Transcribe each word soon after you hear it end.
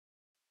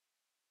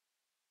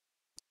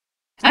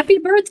Happy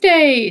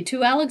birthday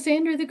to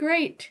Alexander the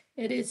Great.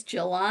 It is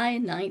July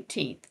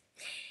 19th.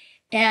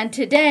 And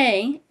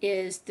today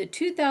is the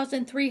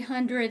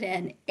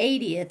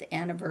 2380th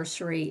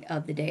anniversary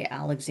of the day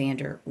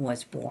Alexander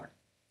was born.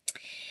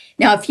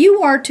 Now, if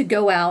you are to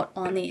go out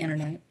on the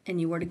internet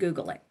and you were to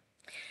Google it,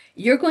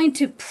 you're going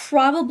to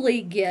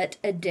probably get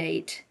a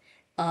date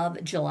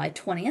of July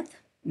 20th,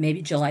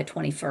 maybe July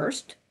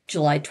 21st,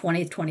 July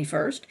 20th,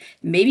 21st,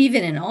 maybe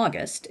even in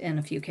August in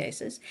a few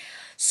cases.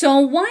 So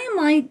why am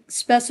I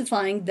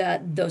specifying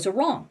that those are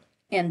wrong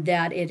and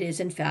that it is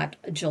in fact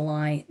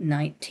July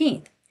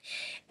 19th?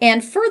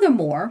 And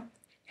furthermore,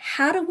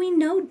 how do we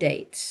know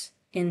dates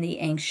in the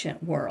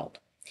ancient world?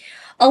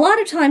 A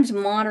lot of times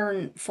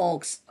modern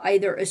folks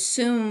either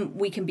assume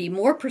we can be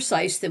more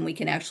precise than we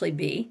can actually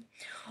be,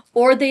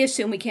 or they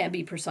assume we can't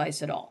be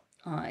precise at all.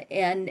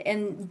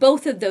 And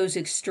both of those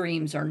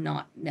extremes are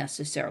not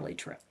necessarily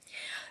true.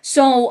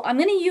 So I'm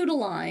going to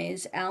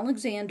utilize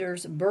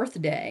Alexander's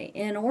birthday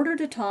in order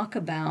to talk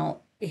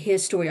about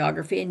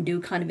historiography and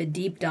do kind of a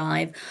deep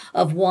dive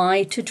of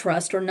why to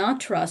trust or not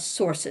trust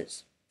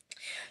sources.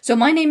 So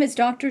my name is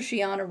Dr.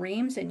 Gianna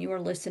Reams, and you are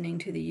listening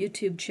to the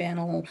YouTube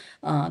channel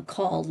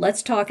called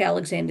Let's Talk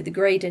Alexander the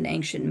Great in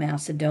Ancient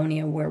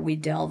Macedonia, where we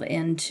delve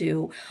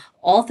into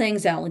all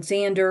things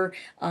Alexander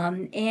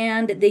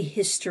and the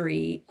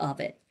history of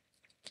it.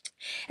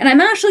 And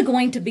I'm actually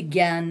going to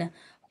begin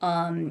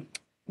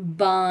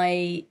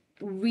by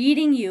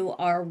reading you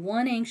our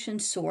one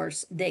ancient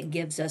source that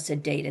gives us a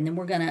date, and then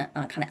we're going to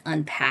kind of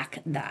unpack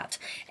that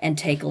and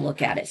take a look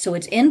at it. So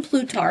it's in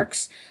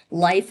Plutarch's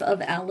Life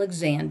of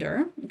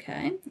Alexander,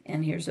 okay,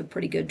 and here's a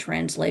pretty good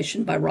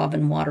translation by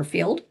Robin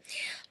Waterfield,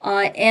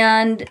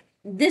 and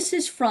this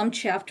is from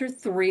chapter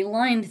 3,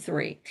 line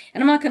 3,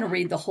 and I'm not going to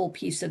read the whole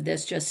piece of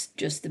this,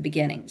 just the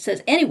beginning. It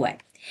says, anyway,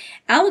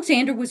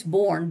 Alexander was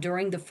born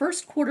during the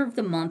first quarter of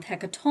the month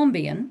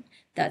Hecatombian,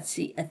 that's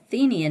the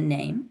Athenian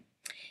name.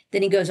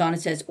 Then he goes on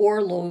and says, or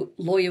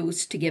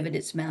Loius, to give it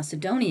its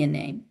Macedonian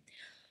name,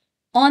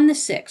 on the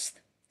 6th,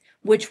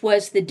 which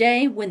was the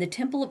day when the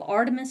temple of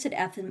Artemis at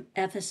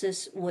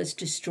Ephesus was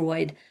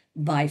destroyed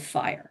by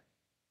fire.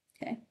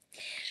 Okay.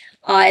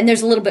 And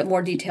there's a little bit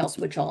more details,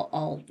 which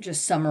I'll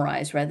just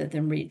summarize rather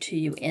than read to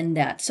you in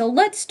that. So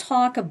let's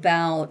talk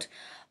about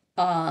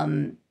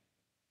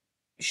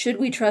should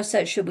we trust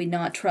that, should we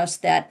not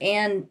trust that,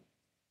 and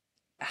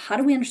how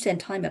do we understand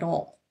time at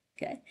all?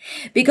 Okay.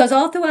 Because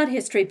all throughout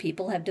history,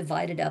 people have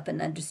divided up and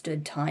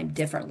understood time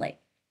differently.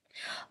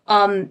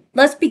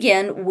 Let's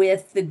begin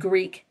with the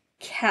Greek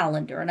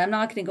calendar. And I'm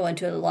not going to go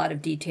into a lot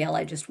of detail.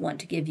 I just want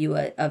to give you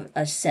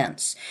a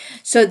sense.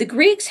 So the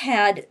Greeks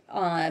had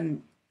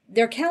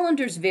their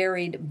calendars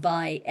varied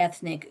by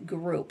ethnic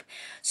group.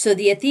 So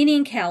the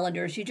Athenian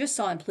calendars, you just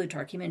saw in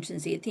Plutarch, he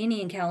mentions the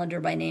Athenian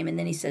calendar by name, and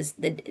then he says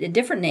a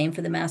different name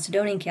for the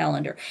Macedonian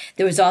calendar.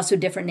 There was also a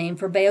different name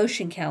for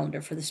Boeotian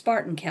calendar, for the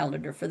Spartan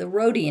calendar, for the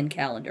Rhodian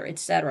calendar,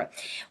 etc.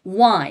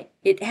 Why?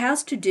 It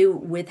has to do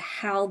with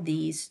how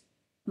these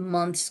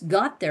months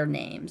got their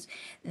names.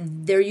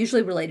 They're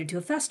usually related to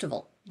a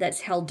festival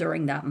that's held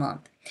during that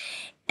month.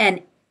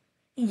 And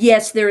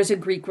yes, there is a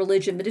Greek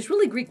religion, but it's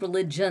really Greek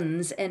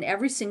religions, and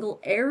every single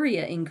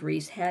area in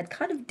Greece had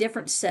kind of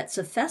different sets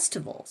of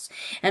festivals.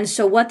 And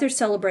so what they're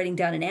celebrating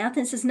down in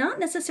Athens is not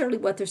necessarily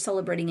what they're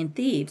celebrating in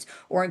Thebes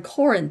or in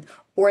Corinth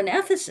or in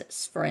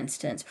Ephesus, for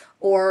instance,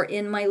 or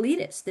in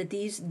Miletus, that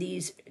these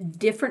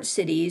different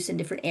cities and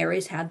different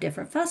areas have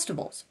different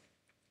festivals.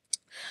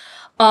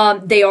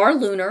 They are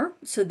lunar,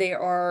 so they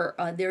are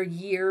their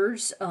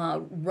years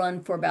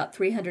run for about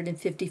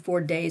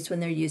 354 days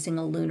when they're using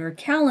a lunar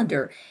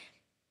calendar.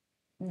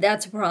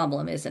 That's a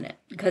problem, isn't it?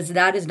 Because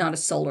that is not a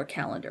solar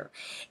calendar.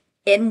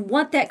 And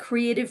what that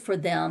created for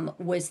them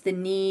was the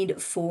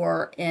need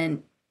for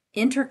an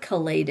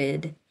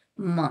intercalated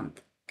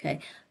month. Okay,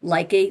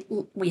 like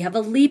we have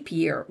a leap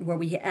year where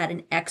we add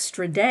an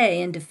extra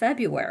day into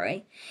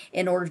February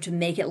in order to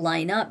make it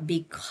line up,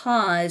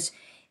 because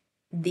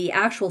the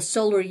actual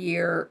solar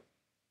year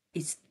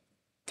is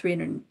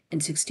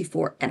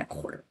 364 and a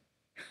quarter.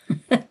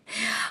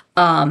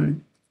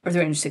 Or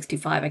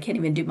 365. I can't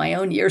even do my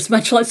own years,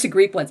 much less the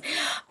Greek ones.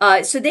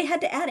 So they had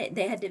to add it.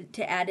 They had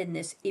to add in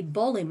this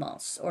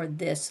ibolimos, or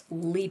this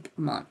leap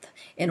month,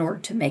 in order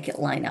to make it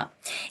line up.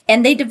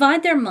 And they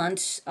divide their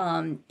months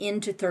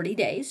into 30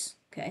 days.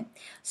 Okay,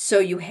 so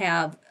you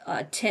have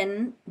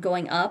 10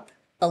 going up,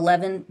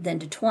 11 then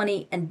to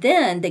 20, and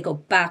then they go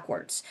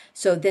backwards.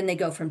 So then they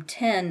go from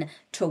 10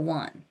 to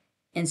 1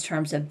 in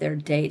terms of their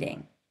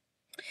dating.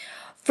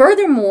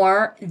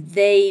 Furthermore,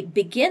 they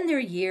begin their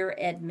year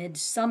at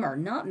midsummer,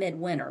 not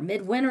midwinter.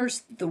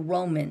 Midwinter's the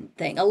Roman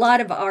thing. A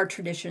lot of our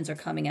traditions are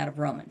coming out of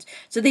Romans.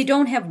 So they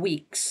don't have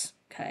weeks,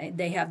 okay?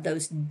 They have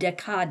those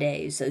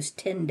decades, those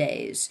 10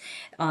 days,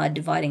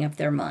 dividing up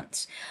their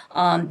months.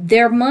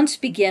 Their months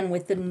begin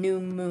with the new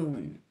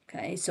moon,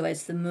 okay? So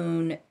as the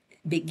moon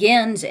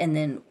begins and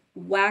then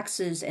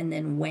waxes and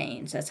then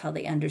wanes, that's how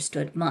they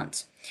understood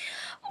months.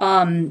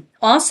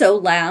 Also,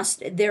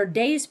 last, their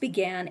days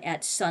began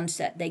at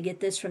sunset. They get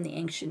this from the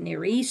ancient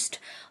Near East.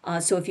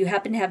 So if you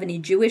happen to have any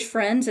Jewish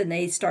friends and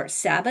they start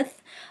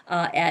Sabbath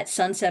at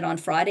sunset on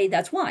Friday,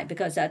 that's why,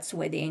 because that's the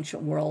way the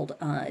ancient world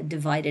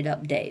divided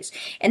up days.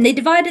 And they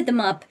divided them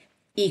up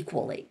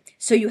equally.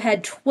 So you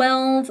had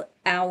 12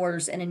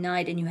 hours in a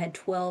night and you had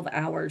 12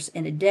 hours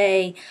in a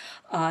day.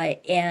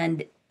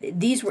 And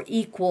these were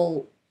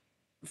equal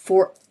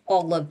for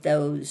all of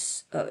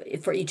those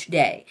for each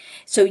day.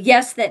 So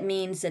yes, that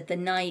means that the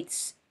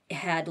nights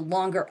had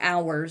longer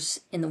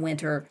hours in the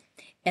winter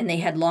and they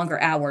had longer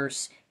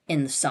hours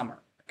in the summer.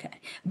 Okay.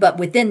 But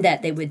within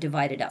that, they would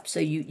divide it up. So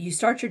you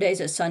start your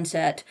days at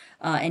sunset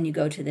and you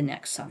go to the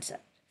next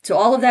sunset. So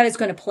all of that is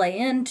going to play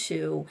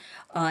into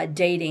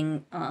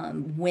dating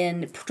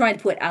when trying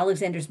to put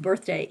Alexander's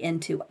birthday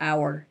into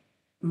our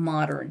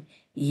modern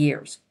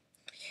years.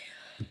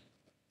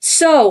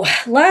 So,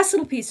 last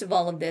little piece of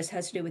all of this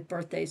has to do with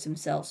birthdays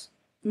themselves.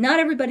 Not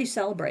everybody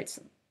celebrates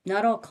them.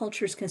 Not all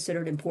cultures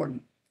consider it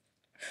important.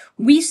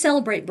 We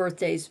celebrate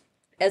birthdays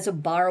as a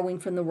borrowing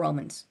from the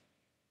Romans.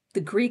 The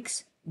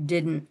Greeks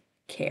didn't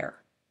care.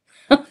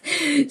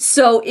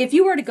 So, if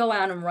you were to go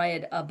out and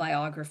write a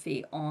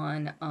biography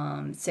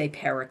on, say,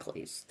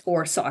 Pericles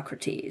or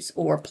Socrates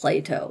or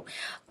Plato,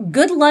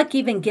 good luck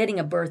even getting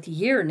a birth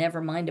year,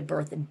 never mind a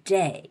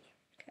birthday.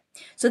 Okay.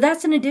 So,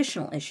 that's an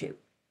additional issue.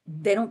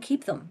 They don't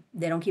keep them.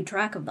 They don't keep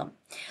track of them.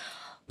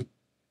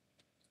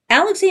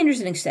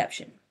 Alexander's an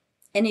exception.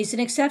 And he's an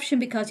exception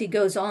because he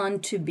goes on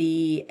to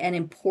be an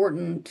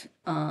important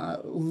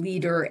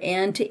leader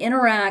and to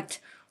interact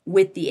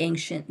with the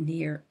ancient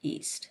Near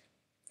East.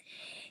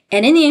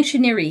 And in the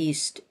ancient Near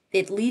East,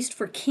 at least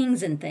for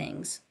kings and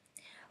things,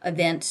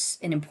 events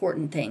and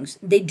important things,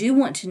 they do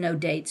want to know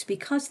dates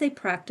because they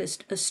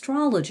practiced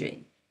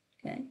astrology.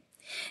 Okay.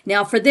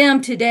 Now, for them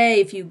today,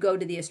 if you go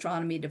to the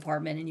astronomy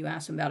department and you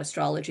ask them about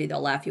astrology,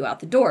 they'll laugh you out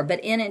the door.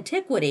 But in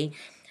antiquity,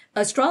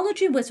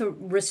 astrology was a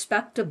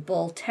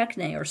respectable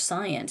techne or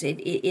science. It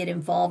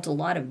involved a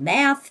lot of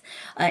math,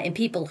 and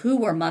people who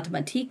were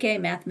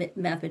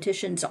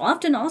mathematicians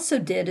often also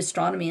did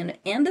astronomy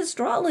and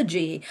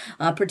astrology,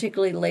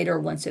 particularly later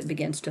once it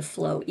begins to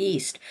flow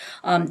east.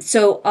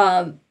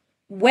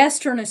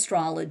 Western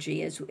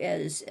astrology,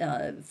 as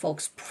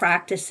folks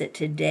practice it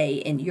today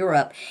in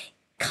Europe,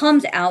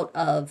 comes out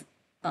of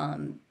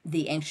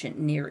the ancient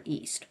Near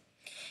East.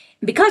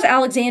 Because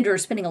Alexander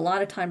is spending a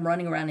lot of time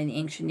running around in the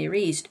ancient Near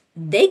East,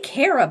 they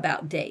care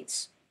about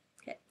dates.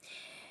 Okay.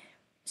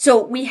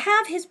 So we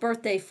have his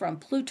birthday from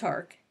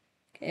Plutarch.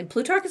 Okay. And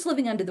Plutarch is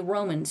living under the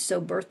Romans, so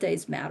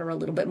birthdays matter a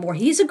little bit more.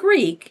 He's a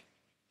Greek,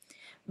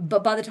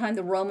 but by the time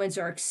the Romans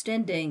are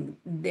extending,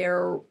 they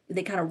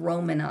kind of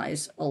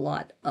Romanize a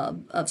lot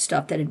of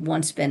stuff that had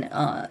once been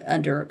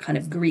under kind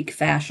of Greek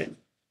fashion.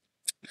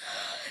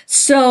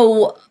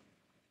 So,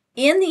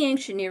 in the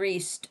ancient Near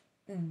East,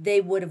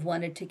 they would have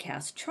wanted to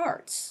cast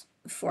charts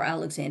for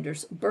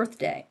Alexander's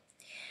birthday.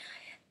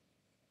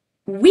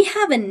 We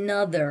have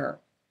another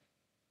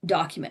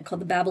document called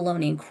the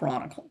Babylonian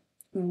Chronicle,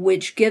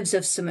 which gives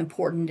us some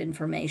important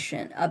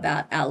information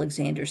about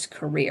Alexander's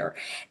career.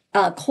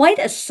 Quite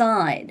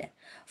aside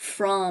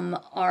from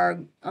our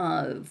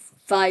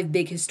 5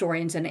 big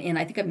historians, and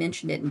I think I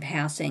mentioned it in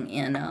passing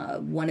in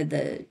one of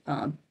the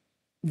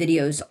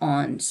videos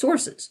on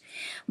sources.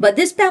 But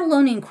this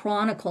Babylonian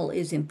Chronicle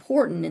is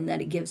important in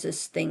that it gives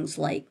us things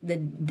like the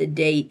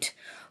date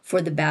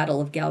for the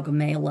Battle of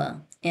Gaugamela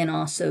and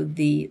also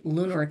the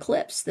lunar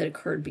eclipse that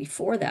occurred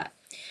before that.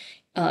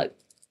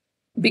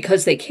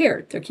 Because they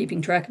cared. They're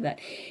keeping track of that.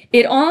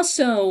 It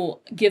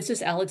also gives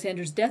us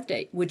Alexander's death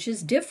date, which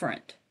is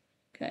different.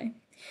 Okay.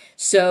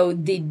 So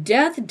the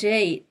death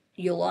date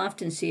you'll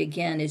often see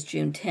again is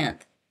June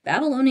 10th.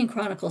 Babylonian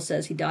Chronicle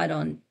says he died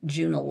on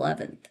June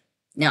 11th.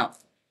 Now,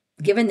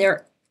 given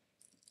their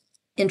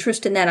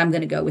interest in that, I'm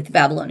going to go with the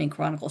Babylonian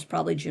Chronicles,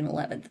 probably June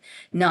 11th,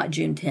 not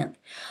June 10th.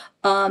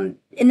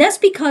 And that's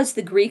because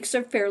the Greeks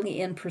are fairly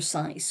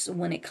imprecise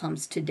when it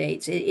comes to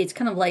dates. It's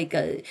kind of like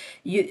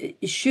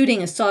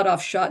shooting a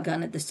sawed-off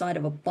shotgun at the side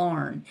of a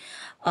barn.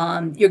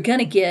 You're going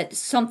to get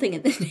something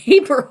in the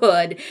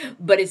neighborhood,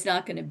 but it's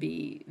not going to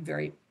be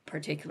very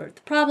particular.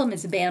 The problem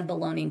is the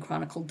Babylonian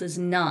Chronicle does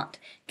not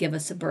give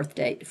us a birth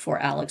date for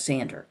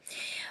Alexander.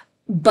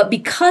 But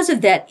because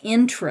of that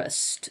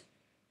interest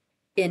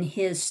in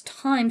his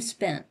time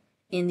spent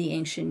in the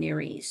ancient Near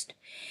East,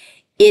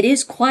 it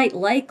is quite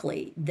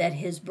likely that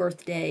his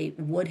birthday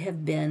would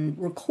have been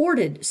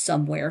recorded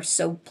somewhere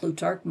so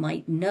Plutarch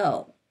might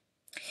know.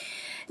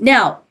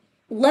 Now,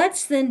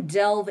 let's then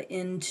delve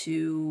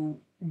into,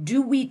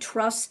 do we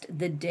trust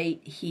the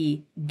date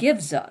he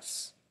gives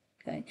us?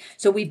 Okay,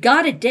 so we've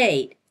got a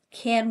date.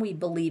 Can we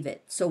believe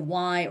it? So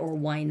why or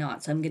why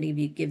not? So I'm going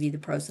to give you the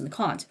pros and the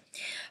cons.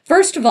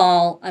 First of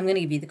all, I'm going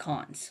to give you the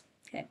cons.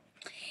 Okay,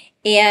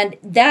 and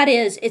that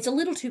is, it's a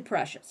little too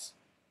precious.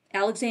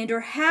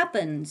 Alexander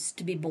happens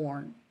to be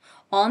born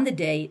on the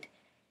date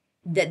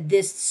that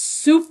this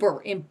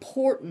super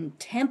important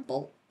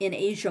temple in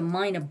Asia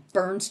Minor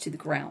burns to the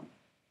ground.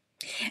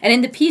 And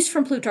in the piece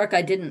from Plutarch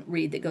I didn't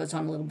read that goes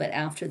on a little bit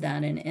after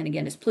that, and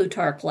again, it's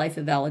Plutarch, Life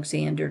of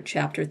Alexander,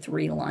 chapter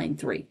 3, line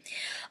 3,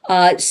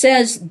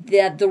 says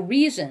that the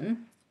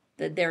reason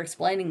that they're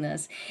explaining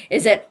this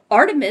is that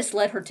Artemis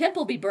let her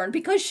temple be burned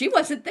because she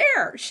wasn't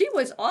there. She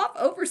was off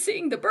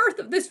overseeing the birth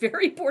of this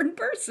very important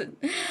person.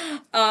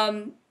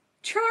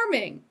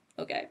 Charming.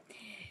 Okay.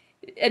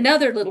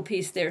 Another little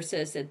piece there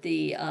says that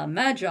the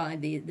Magi,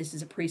 this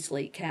is a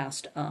priestly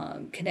caste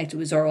connected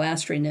with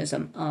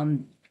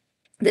Zoroastrianism,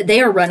 that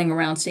they are running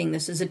around seeing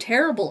this as a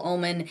terrible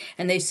omen,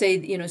 and they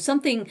say,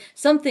 something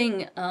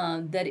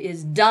that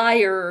is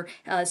dire.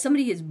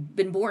 Somebody has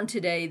been born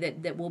today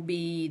that will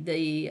be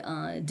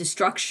the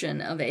destruction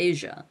of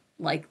Asia,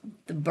 like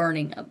the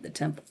burning of the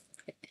temple.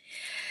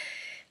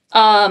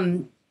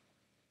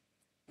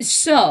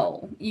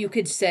 So you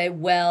could say,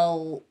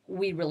 well,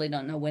 we really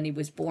don't know when he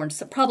was born.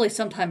 So probably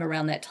sometime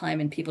around that time,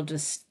 and people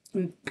just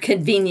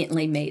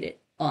conveniently made it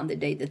on the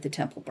day that the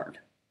temple burned.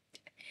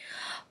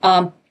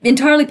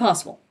 Entirely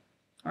possible.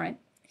 All right.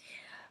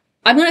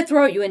 I'm going to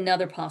throw at you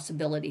another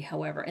possibility,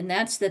 however, and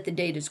that's that the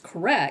date is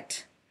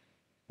correct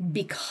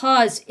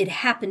because it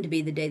happened to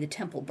be the day the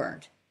temple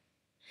burned.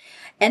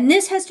 And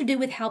this has to do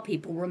with how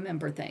people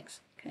remember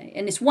things. Okay.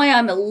 And it's why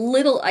I'm a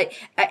little,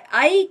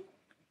 I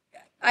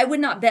would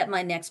not bet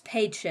my next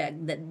paycheck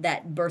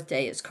that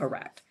birthday is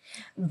correct.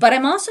 But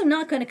I'm also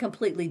not going to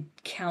completely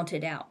count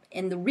it out.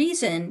 And the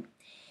reason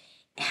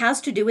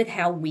has to do with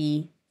how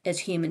we,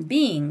 as human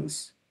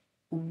beings,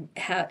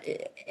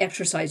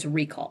 exercise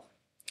recall.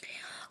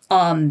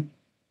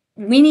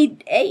 We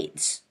need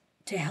aids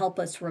to help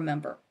us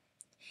remember.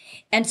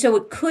 And so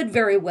it could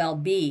very well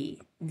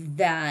be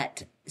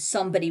that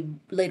somebody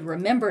later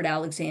remembered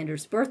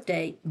Alexander's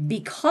birthday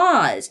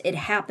because it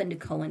happened to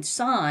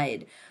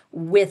coincide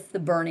with the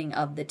burning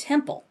of the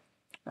temple,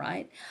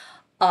 right?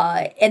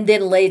 And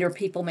then later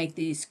people make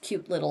these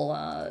cute little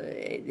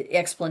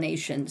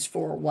explanations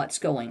for what's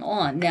going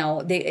on.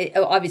 Now, they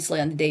obviously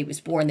on the day he was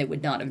born, they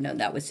would not have known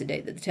that was the day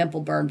that the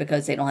temple burned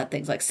because they don't have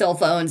things like cell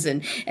phones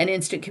and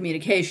instant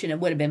communication. It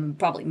would have been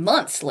probably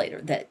months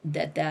later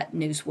that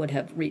news would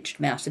have reached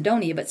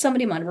Macedonia, but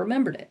somebody might have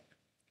remembered it.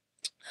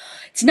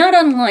 It's not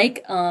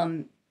unlike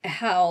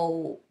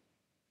how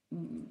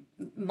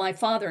my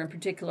father in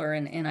particular,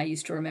 and I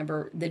used to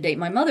remember the date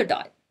my mother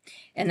died.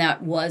 And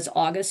that was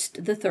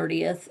August the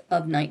 30th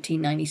of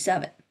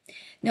 1997.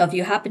 Now, if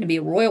you happen to be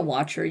a royal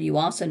watcher, you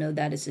also know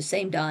that is the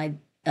same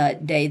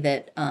day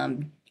that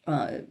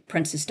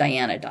Princess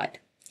Diana died.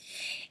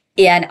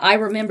 And I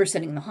remember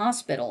sitting in the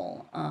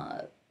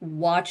hospital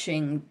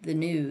watching the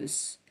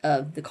news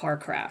of the car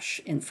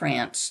crash in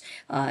France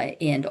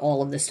and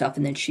all of this stuff.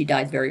 And then she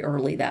died very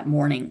early that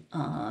morning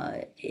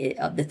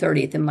of the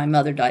 30th, and my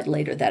mother died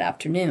later that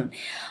afternoon.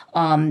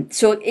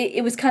 So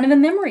it was kind of a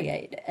memory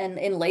aid.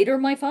 And later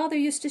my father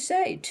used to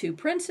say, 2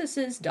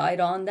 princesses died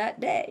on that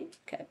day.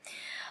 Okay.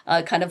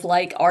 Kind of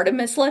like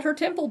Artemis let her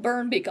temple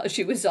burn because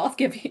she was off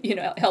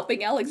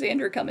helping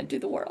Alexander come into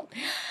the world.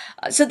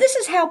 So this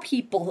is how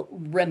people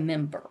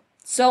remember.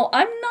 So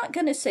I'm not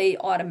going to say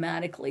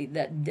automatically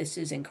that this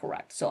is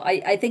incorrect. So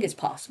I think it's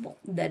possible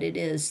that it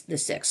is the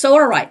 6th. So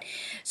all right.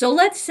 So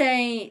let's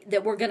say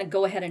that we're going to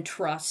go ahead and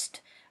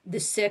trust the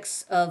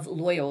 6th of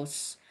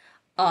Loyos.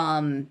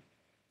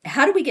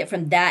 How do we get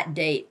from that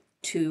date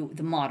to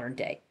the modern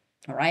day?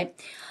 All right.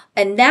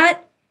 And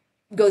that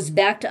goes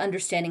back to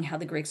understanding how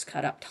the Greeks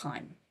cut up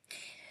time.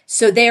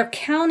 So they're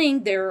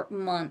counting their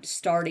month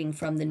starting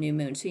from the new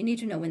moon. So you need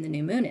to know when the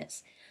new moon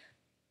is.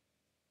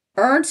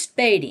 Ernst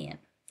Badian.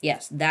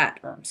 Yes, that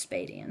Ernst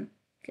Badian,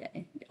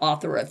 okay,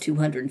 author of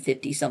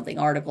 250-something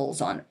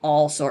articles on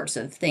all sorts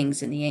of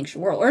things in the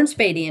ancient world. Ernst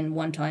Badian,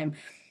 one time,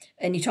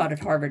 and he taught at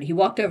Harvard, he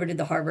walked over to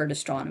the Harvard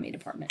astronomy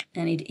department,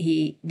 and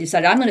he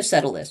decided, I'm going to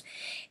settle this.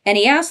 And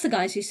he asked the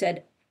guys, he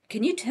said,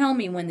 can you tell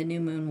me when the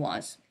new moon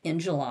was in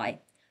July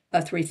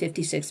of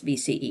 356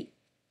 BCE?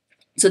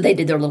 So they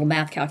did their little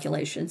math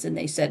calculations, and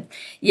they said,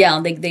 yeah,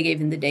 they gave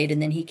him the date,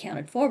 and then he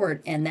counted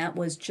forward, and that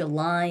was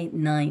July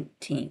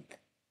 19th,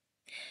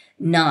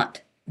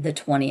 not the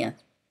 20th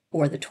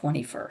or the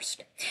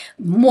 21st.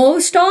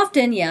 Most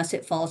often, yes,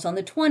 it falls on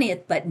the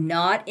 20th, but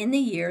not in the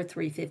year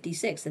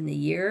 356. In the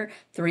year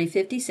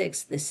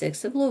 356, the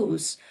 6th of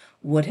Lous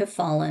would have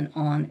fallen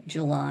on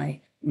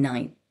July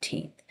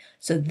 19th.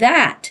 So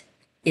that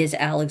is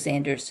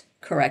Alexander's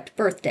correct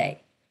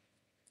birthday.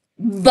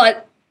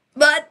 But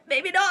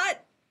maybe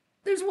not.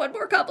 There's one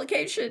more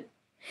complication.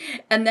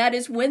 And that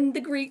is when the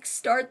Greeks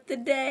start the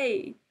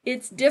day.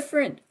 It's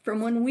different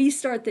from when we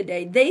start the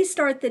day. They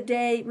start the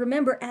day,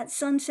 remember, at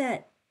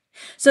sunset.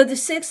 So the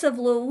 6th of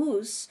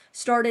Lous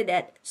started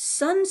at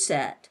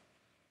sunset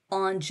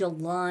on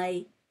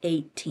July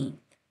 18th.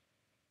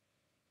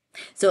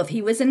 So if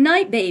he was a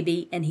night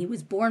baby and he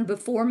was born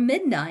before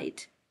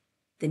midnight,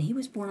 then he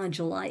was born on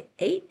July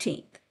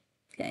 18th,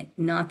 okay,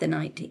 not the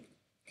 19th.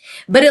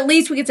 But at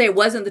least we could say it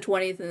wasn't the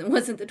 20th and it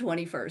wasn't the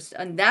 21st.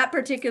 On that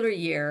particular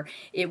year,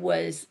 it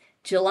was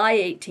July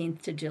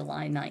 18th to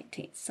July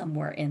 19th,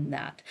 somewhere in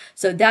that.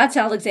 So that's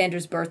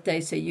Alexander's birthday.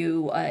 So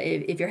you,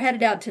 if you're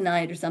headed out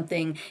tonight or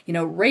something,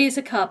 raise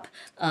a cup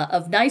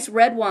of nice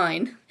red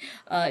wine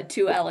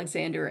to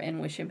Alexander and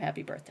wish him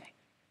happy birthday.